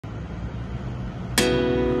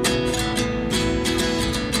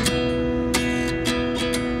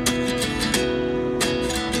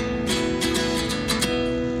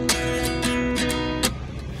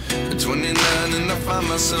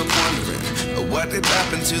what did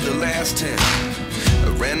happen to the last 10? I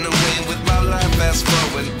ran away with my life, fast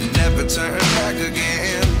forward, never turn back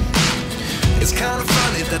again. It's kind of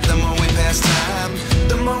funny that the more we pass time,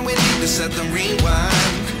 the more we need to set them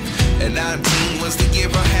rewind. And 19 was the year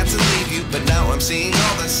I had to leave you, but now I'm seeing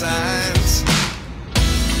all the signs.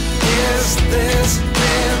 Is this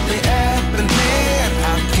really happening?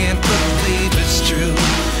 I can't believe it's true.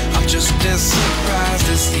 I'm just as surprised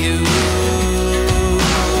as you.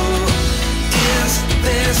 Is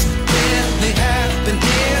this really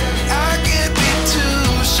happening? I can't be too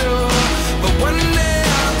sure, but one day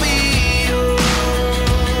I'll be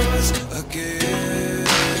yours again.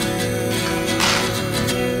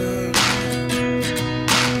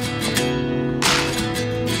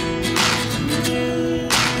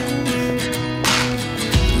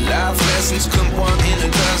 Life lessons come one in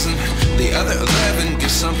a dozen. The other 11 get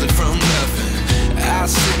something from nothing. I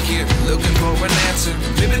sit here looking for an answer.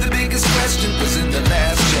 Maybe the biggest question was in the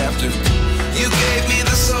last chapter. You gave me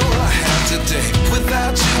the soul I have today.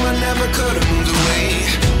 Without you I never could have moved away.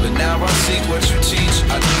 But now I see what you teach.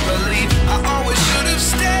 I do believe I always should have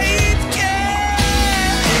stayed. Yeah.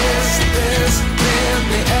 Is this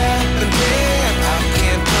really happening? I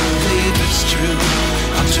can't believe it's true.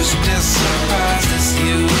 I'm just as surprised as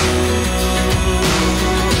you.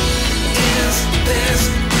 Is this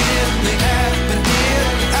really happening?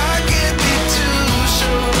 I can't be too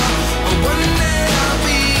sure, but one day I'll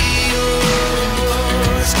be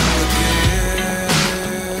yours again.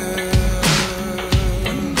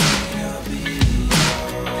 One day I'll be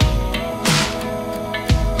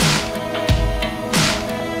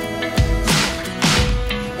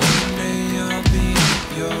One day I'll be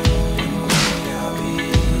yours.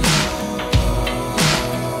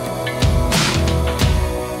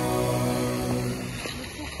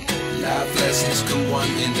 Life lessons come one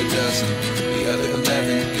in a dozen. The other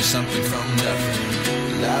 11 get something from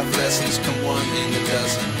nothing. Life lessons come one in a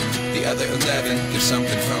dozen. The other 11 get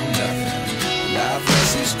something from nothing. Life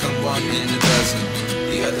lessons come one in a dozen.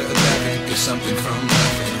 The other 11 get something from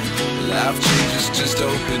nothing. Life changes just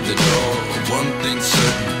open the door. One thing's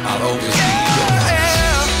certain, I'll always be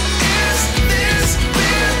yours. Is this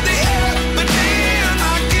really happening?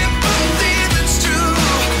 I can't believe it's true.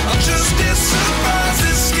 I'm just as surprised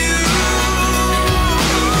as you.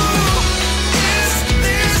 Is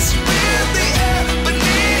this really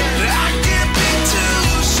happening? I can't be too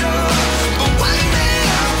sure, but one day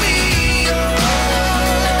I'll be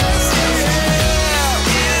yours.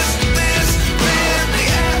 Yeah. Is this really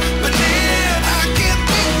happening? I can't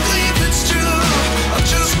believe it's true. I'm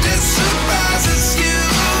just as surprised.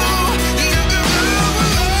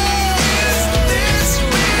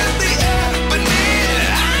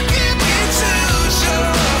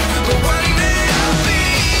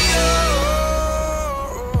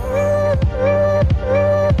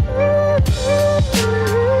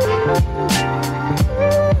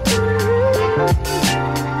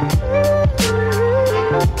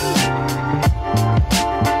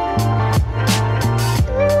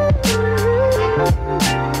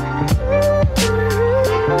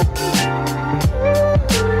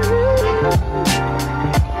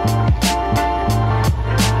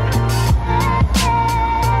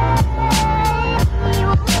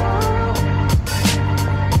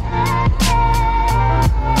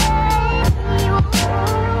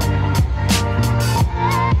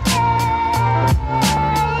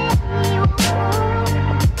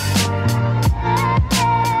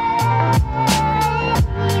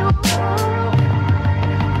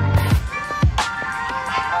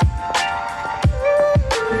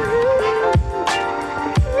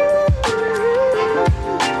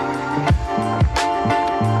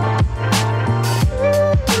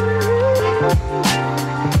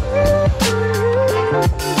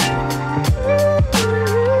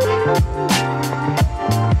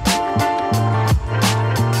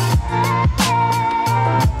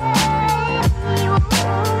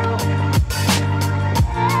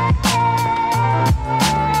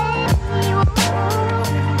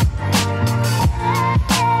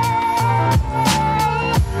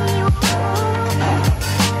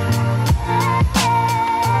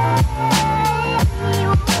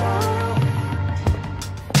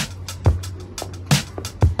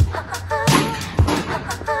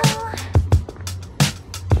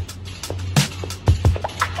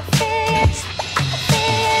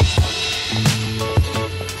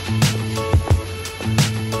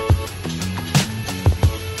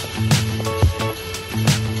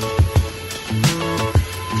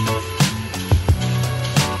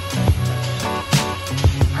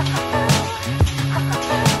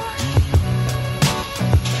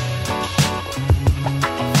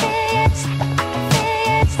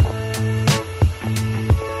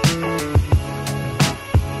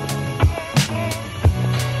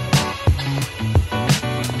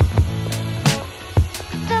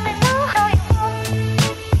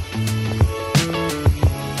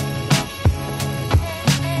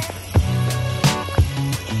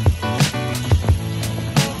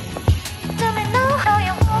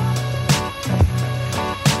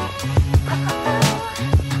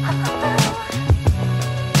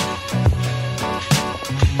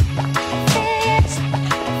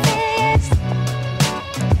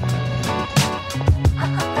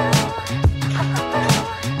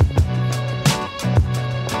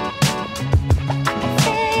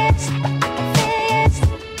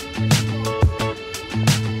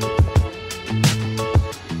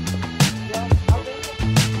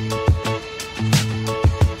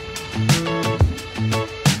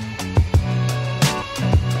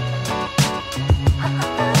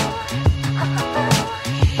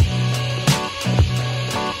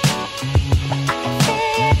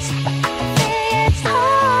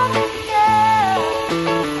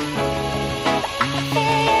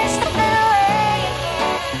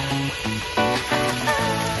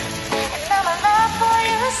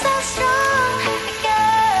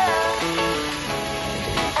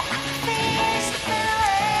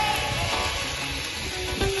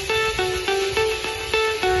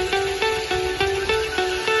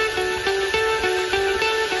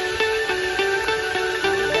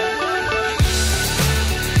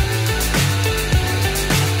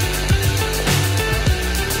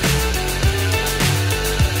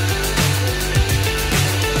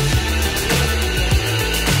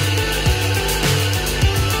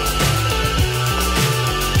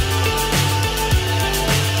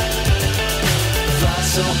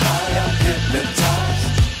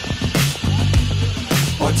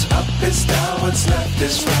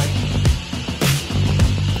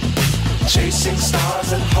 chasing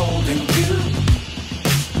stars and holding you.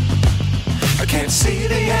 I can't see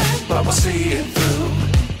the end, but we'll see it through.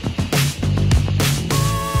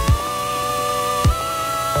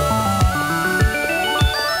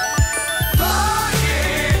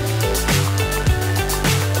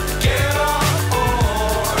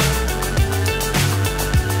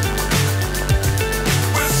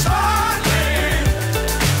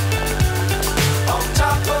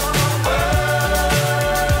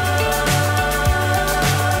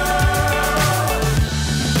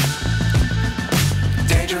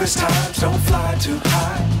 Times don't fly too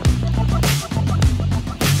high.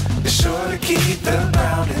 Be sure to keep the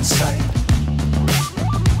ground in sight.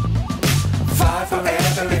 Fly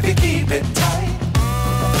forever if you keep it tight.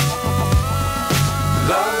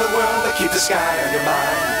 Love the world but keep the sky on your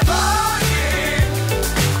mind.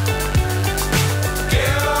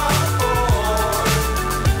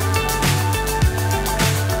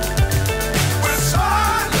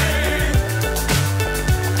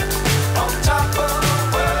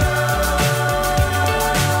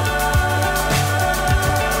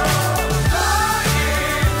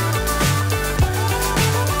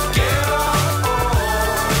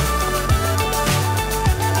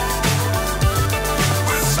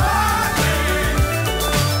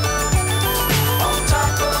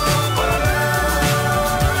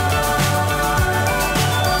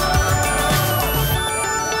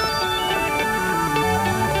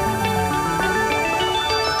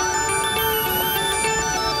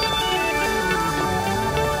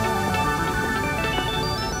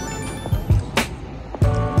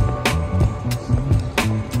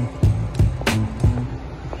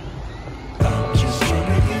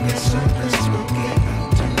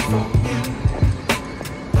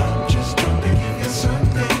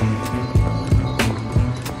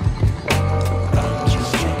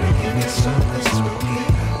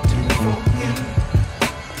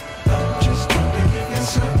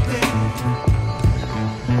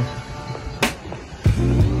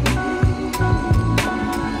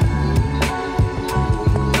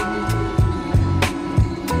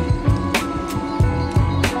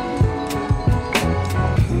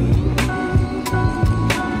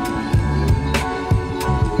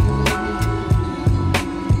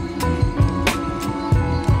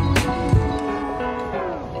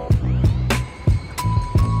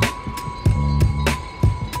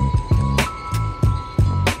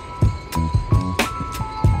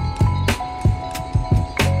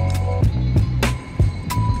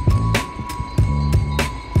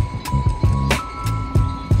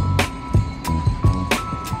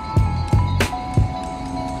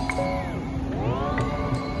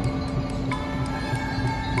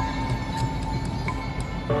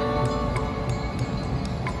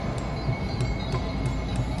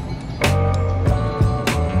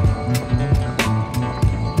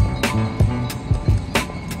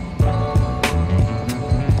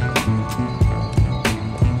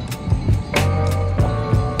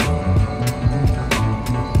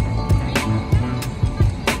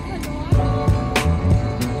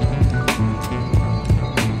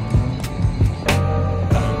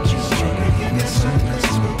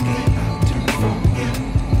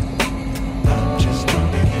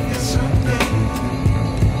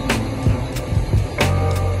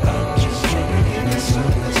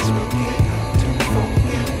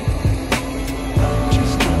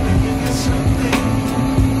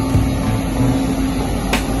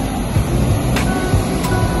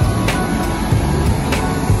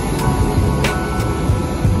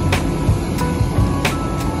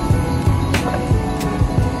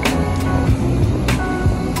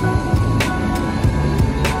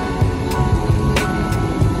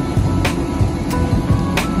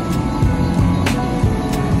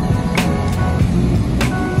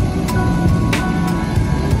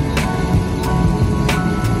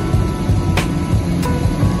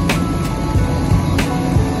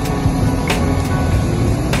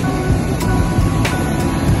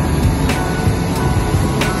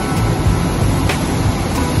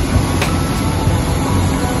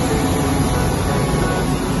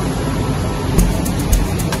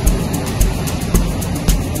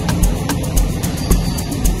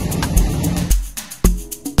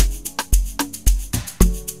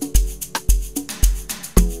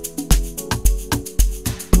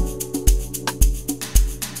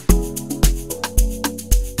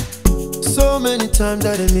 So many times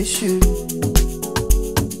that I miss you.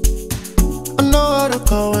 I know how to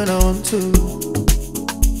call when I want to.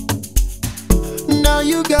 Now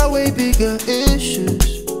you got way bigger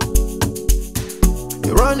issues.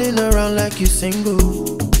 You're running around like you single.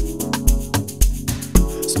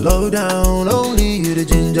 So Slow down, only you the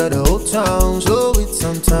ginger, the whole town. Slow it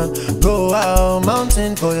sometime, go out,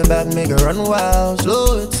 mountain for your back, make it run wild.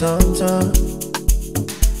 Slow it sometime,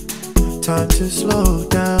 time to slow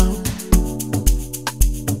down.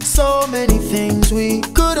 So many things we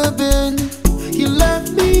could have been. You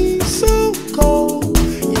left me so cold.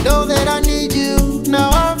 You know that I need you, now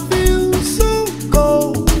I feel so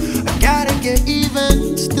cold. I gotta get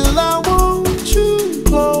even, still I want you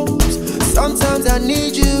close. Sometimes I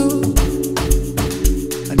need you,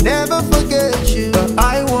 I never forget you. But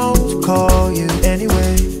I won't call you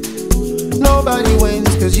anyway. Nobody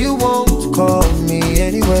wins cause you won't call me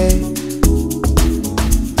anyway.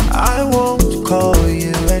 I won't call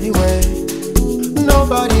you anyway.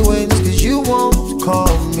 Nobody wins cause you won't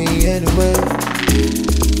call me anyway.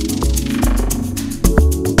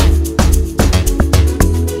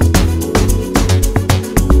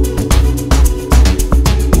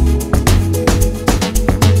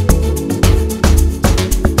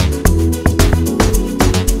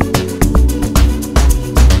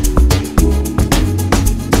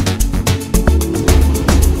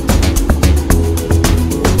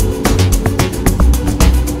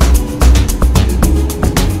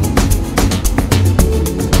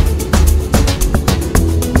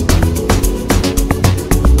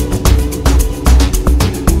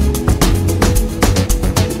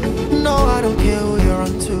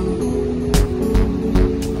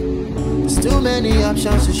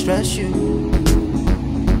 Options to stress you.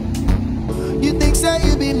 You think say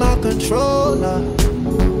you be my controller.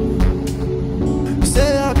 You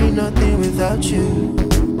say I'll be nothing without you.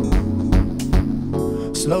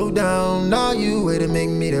 Slow down, now you way to make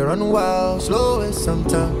me to run wild. Slow it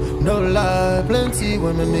sometime, no lie. Plenty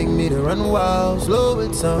women make me to run wild. Slow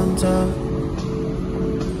it sometime,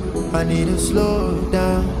 I need to slow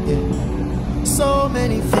down, yeah. So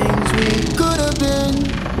many things we could have been.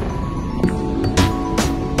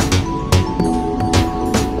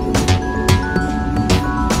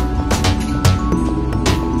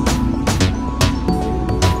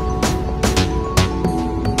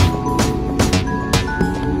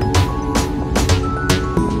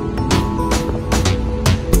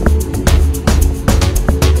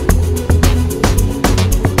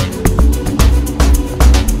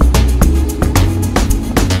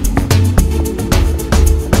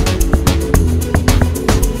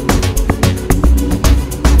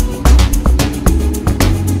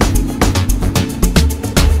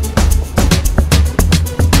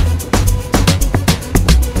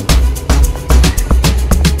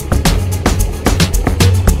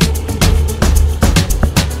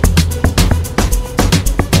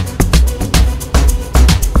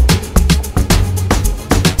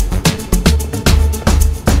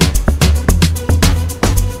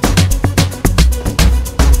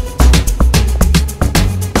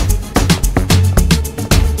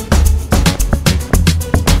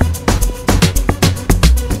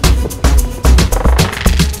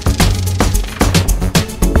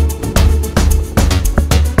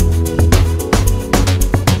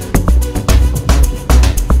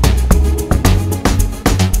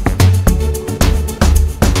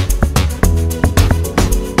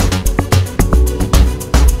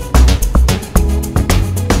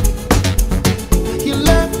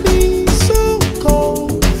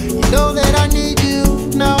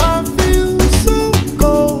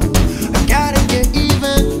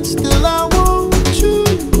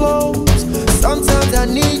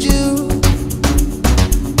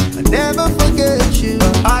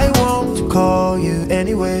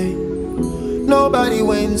 Nobody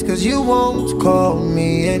wins cause you won't call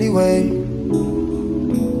me anyway.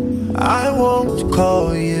 I won't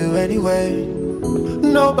call you anyway.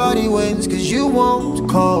 Nobody wins cause you won't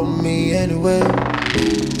call me anyway.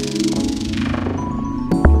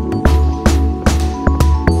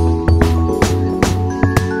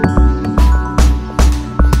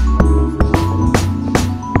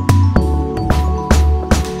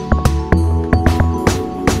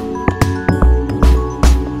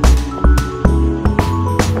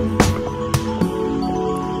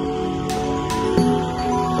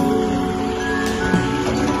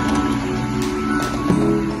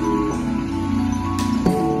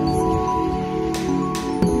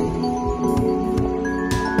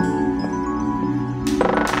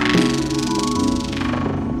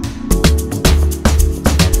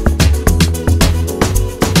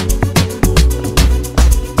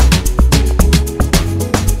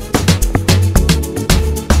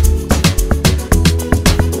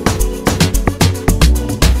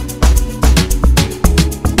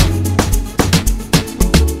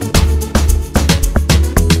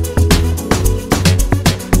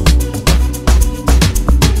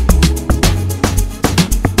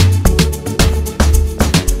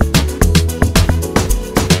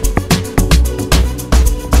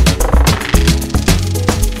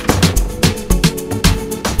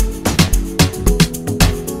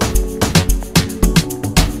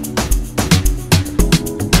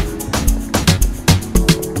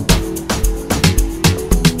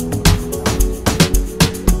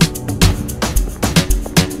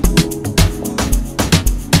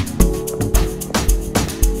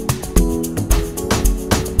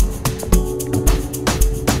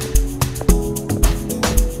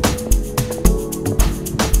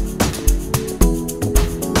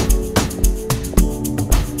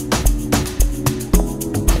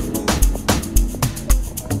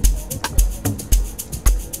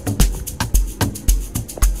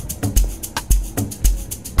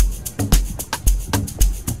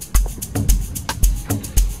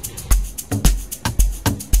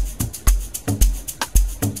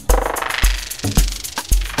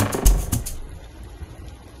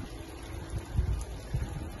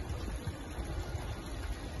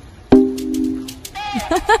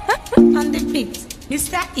 On the beat,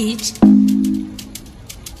 Mr. H.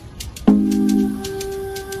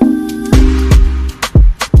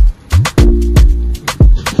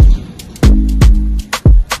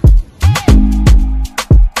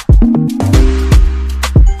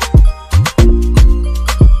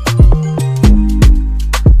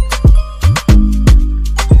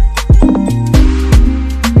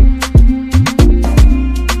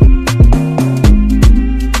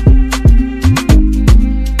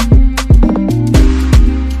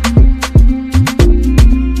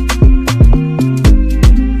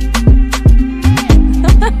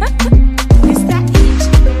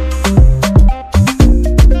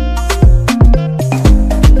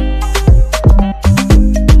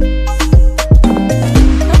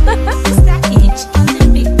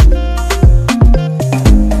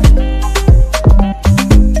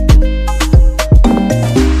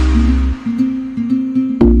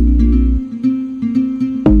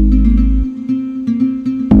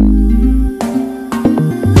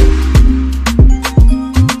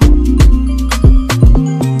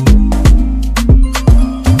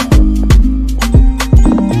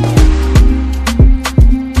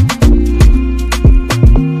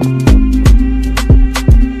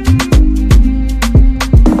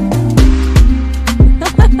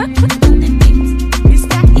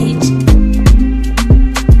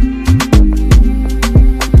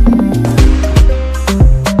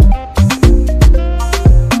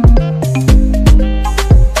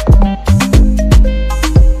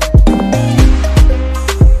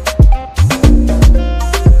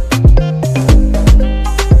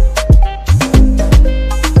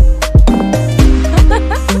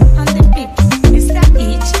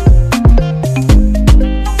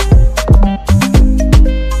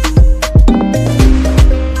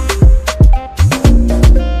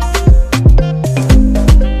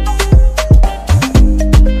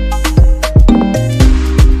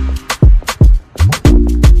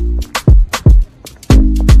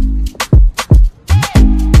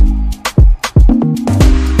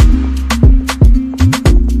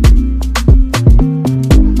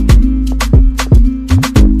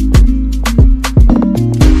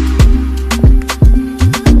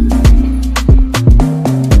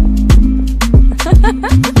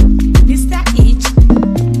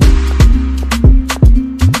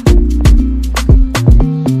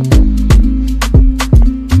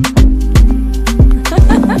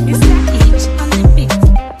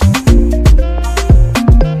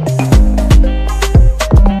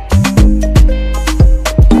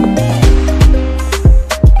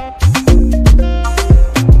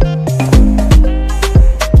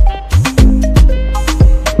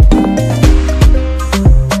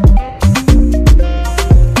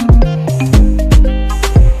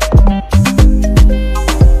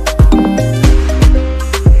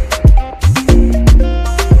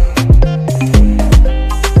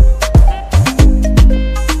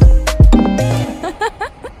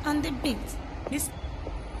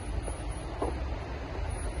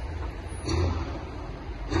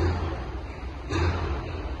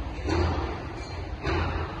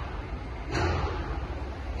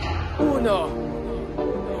 Uno.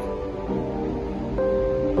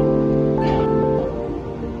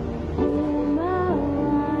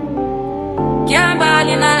 Can't ball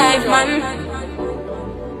in a life, man.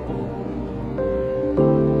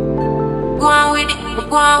 Go on with it,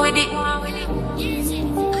 go on with it.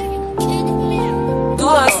 To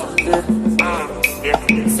us.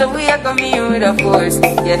 So we are coming here with a force.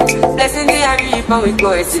 Yeah. Blessings we are reaping, we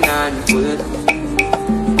coursing on full.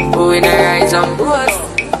 Oh, we not rise and boast.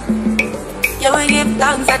 Yeah, we give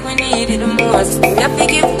thanks that we need it the most. We have to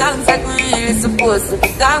give thanks that we really supposed to be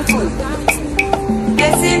thankful.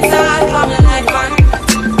 Blessings all from the life, man.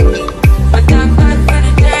 But thank God for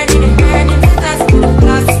the journey that has to the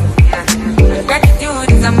plus. Yeah.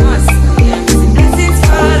 Gratitude is a must. Yeah. Blessings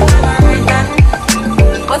fall from my right hand.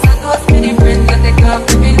 What's a toast to the friends that take off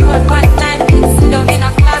every load. One time, sit down in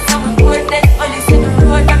a class and we board then only see the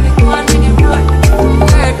road and we go on with the road.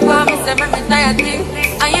 Word for me, say me tired thing.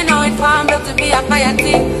 And you know it warm up to be a fire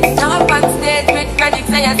thing. Now up on stage with credits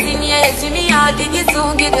and you sing, yeah, Jimmy, how did you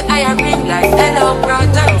soon get the higher ring? Like, hello,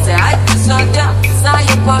 brother, say I just saw ya. Saw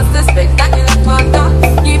you post the spectacular photo.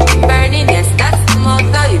 Keep it burning, yes, that's the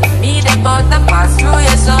motto. If you need a butter, pass through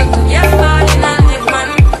your soul to your body and live,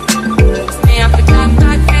 man. Me up to thank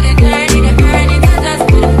God for the journey, the journey to just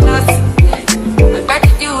be the plus. Yeah.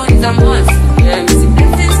 Gratitude is a must. Yeah, me see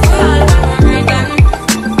blessings for all of my right hand.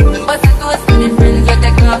 But the toast to the friends that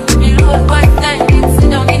take off the road. One time, sit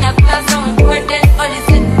down in a class and we board then only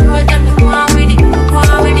sit the road and we go on with it, go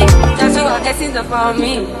on with it. That's what blessings are for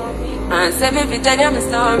me. And 7 fi tell you my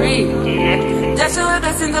story. Just show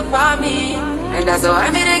blessings upon me, and that's how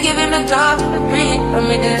I'm gonna give him the top. Breathe, I'm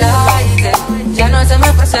delighted. Jah knows I'm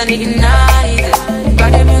a person ignited.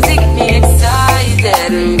 Got the music get me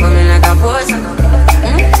excited. Coming like a potion.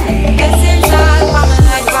 Blessings all coming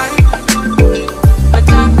like one. But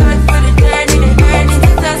I'm good for the journey, the journey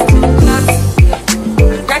to dust to the clouds.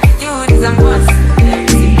 Gratitude is a must.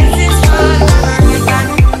 Blessings all coming like one.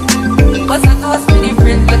 What's a toast to the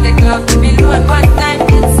friends, but they club to be low at one time.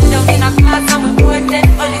 Sit down in a class and we put that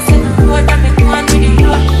only sit the road and make one with the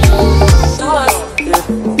road. Toast,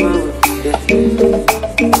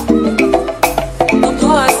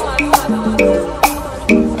 toast.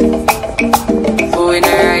 Oh, in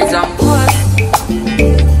the rise and boast.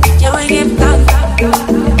 Yeah, we give thanks.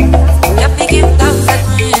 We have to give thanks that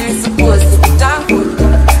we ain't supposed to be thankful.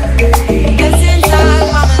 Blessings all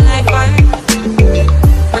coming like one.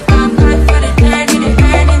 But I'm good for the journey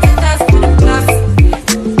to dust to the clouds.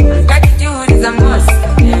 Gratitude is a must.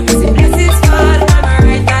 Yeah, we see blessings fall on my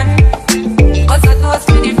right hand. Cause I toast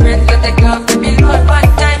to the friends that they club to be low at one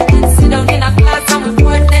time. Sit down in a class and we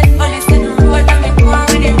put that only sit the road and make one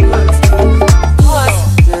with the roads. Toast.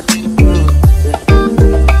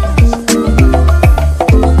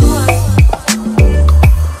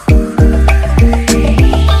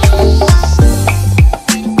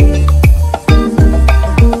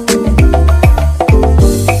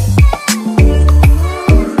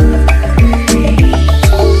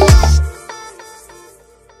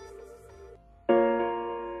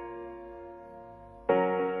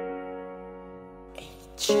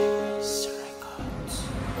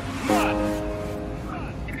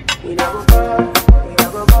 We never go, we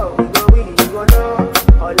never go, we go win, you go know.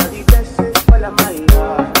 All of the blessings fall on my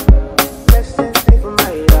yard. Blessings stay for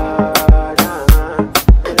my yard.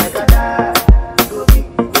 And like I die, you go be,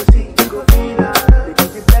 you go see, you go feel.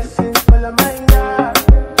 Because the blessings fall on my yard.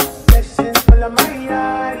 Blessings fall on my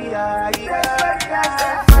yard, yeah,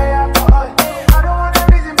 yeah. Fire for all. I don't wanna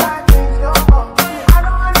reason bad things no more. I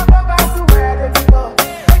don't wanna go back to where they before.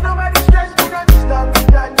 Ain't nobody stress me, don't disturb me,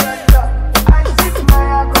 I sip my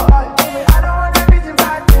alcohol. I don't wanna reason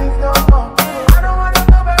bad things no more. I don't wanna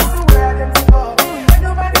go back to where they before. Ain't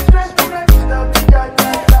nobody stress me, don't disturb me,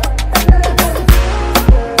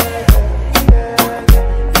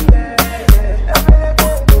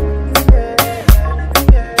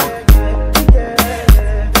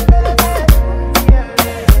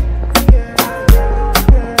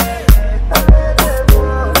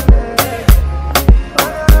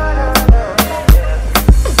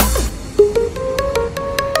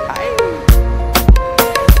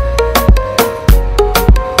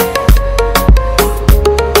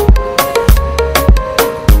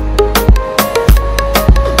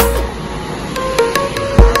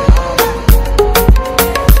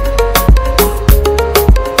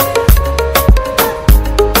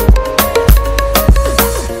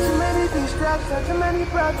 too many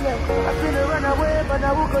problems. I feel to run away, but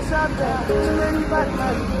I won't go stop them. Too many bad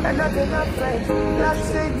men, and not enough friends.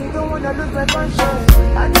 Last save me, don't wanna lose my conscience.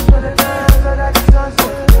 I just wanna dance so that it's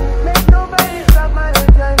sunset. Make nobody stop my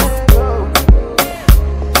enjoyment. Oh.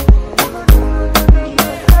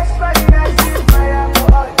 That's why I sip my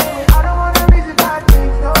alcohol. I don't wanna reason bad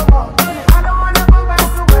things no more. I don't wanna go back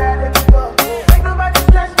to where they before. Make nobody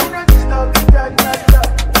stress me, don't disturb me.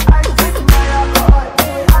 I sip my alcohol.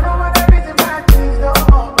 I don't wanna reason bad things no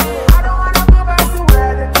more. I don't wanna go back to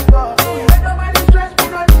where they before. Make nobody stress me,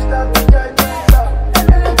 don't disturb me.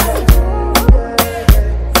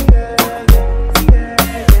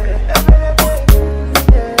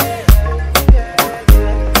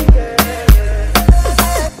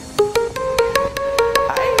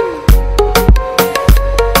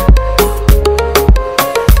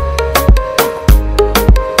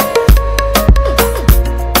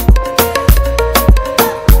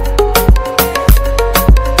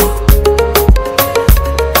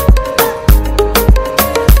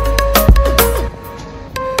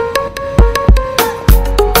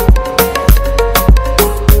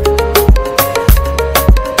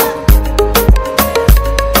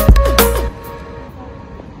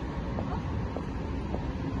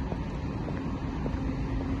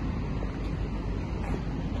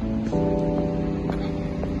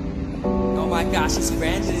 gosh, it's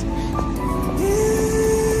branded.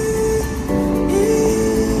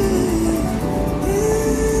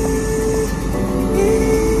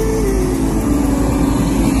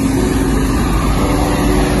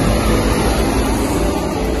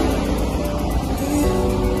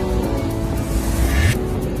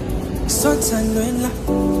 Sotanuela,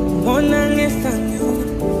 mbona ngefanyula,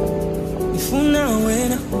 ifuna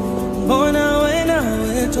wena, mbona wena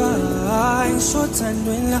wetwa.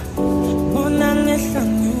 Sothandweni la bona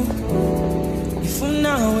ngehlanyuka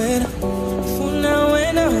ngifuna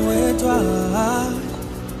wena wedwa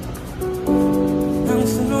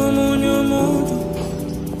angifuna omunye umuntu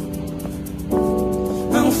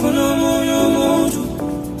angifuna omunye umuntu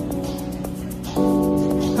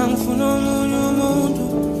angifuna omunye umuntu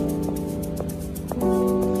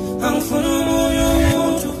angifuna omunye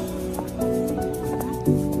umuntu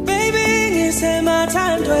baby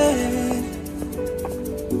ngisemathandweni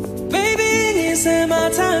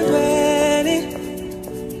ngisemathandweni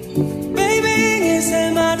baby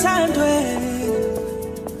ngisemathandweni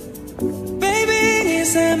baby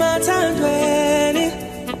ngisemathandweni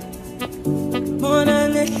bona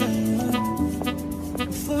ngehlanyuka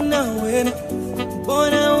ngifuna wena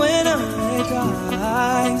bona wena wedwa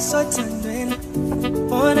ngisothandweni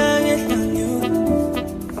bona ngehlanyuka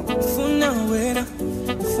ngifuna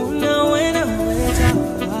wena wedwa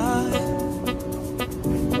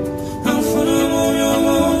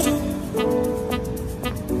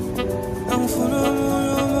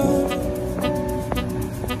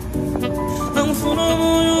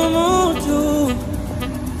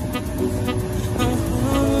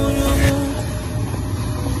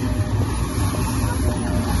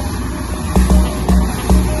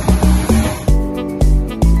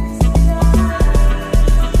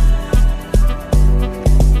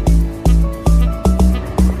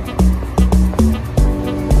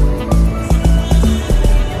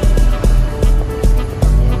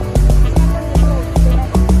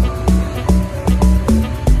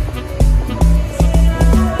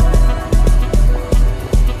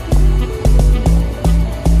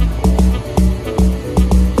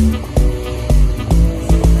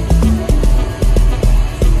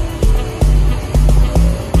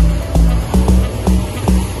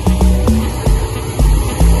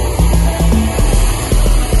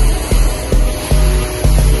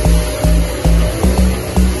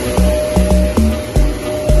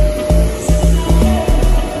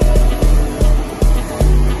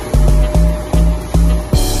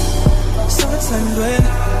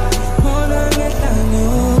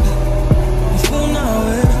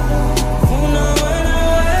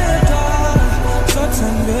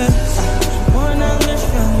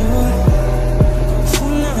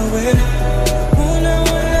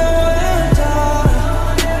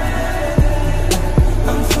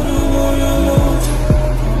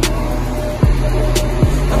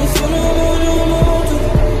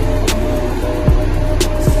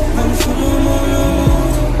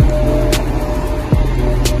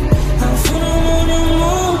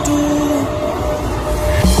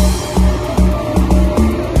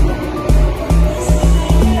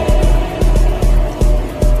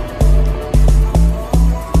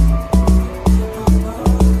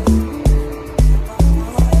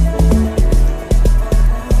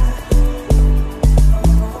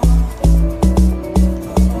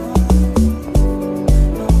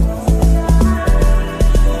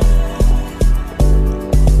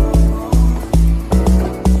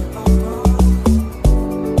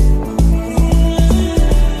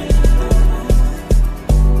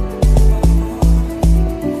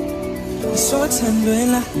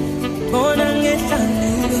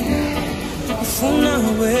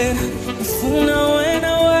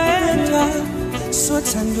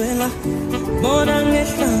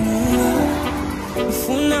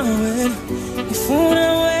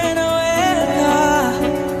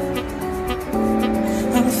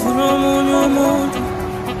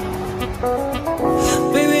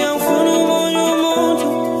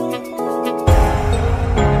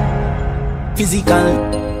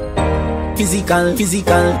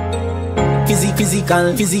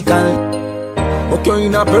Physical. Okay,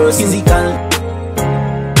 in a person.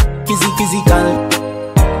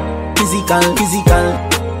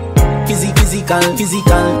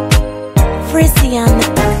 Physical. Frizzy on the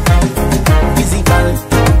Physical.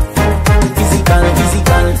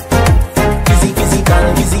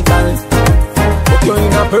 Okay,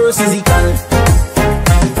 in a person. Physical.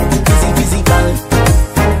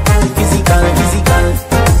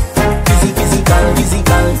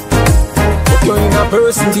 You're in a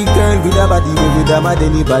person, the girl with a body, with a mad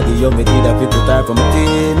anybody. You made it up with the type from a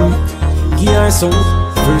thing. Give her some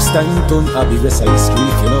first time turn, I'll be best ice cream,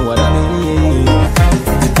 you know what I mean.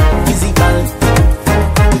 Physical.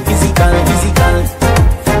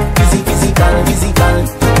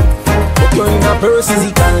 You're in a person,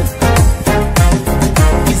 physical.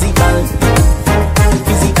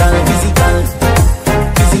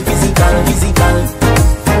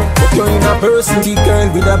 You're in a person, the girl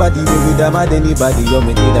with a body, with a mad anybody. You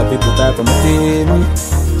made it up with the type from a thing.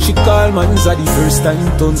 She call man's the first time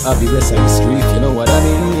turn of the rest of the street, you know what I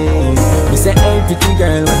mean? Me say, hey pretty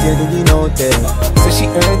girl, what you doing out there? Say she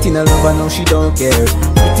hurting a love and now she don't care.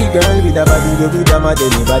 Pretty girl with a body, with a mad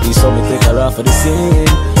anybody, so me take her off for the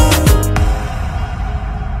scene.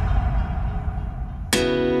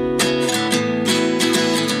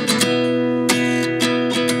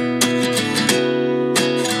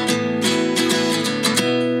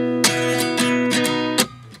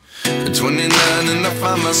 29 and I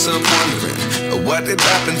find myself wondering what did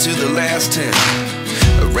happen to the last 10.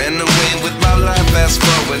 I ran away with my life, fast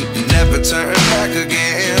forward, never turn back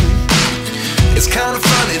again. It's kind of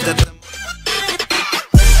funny that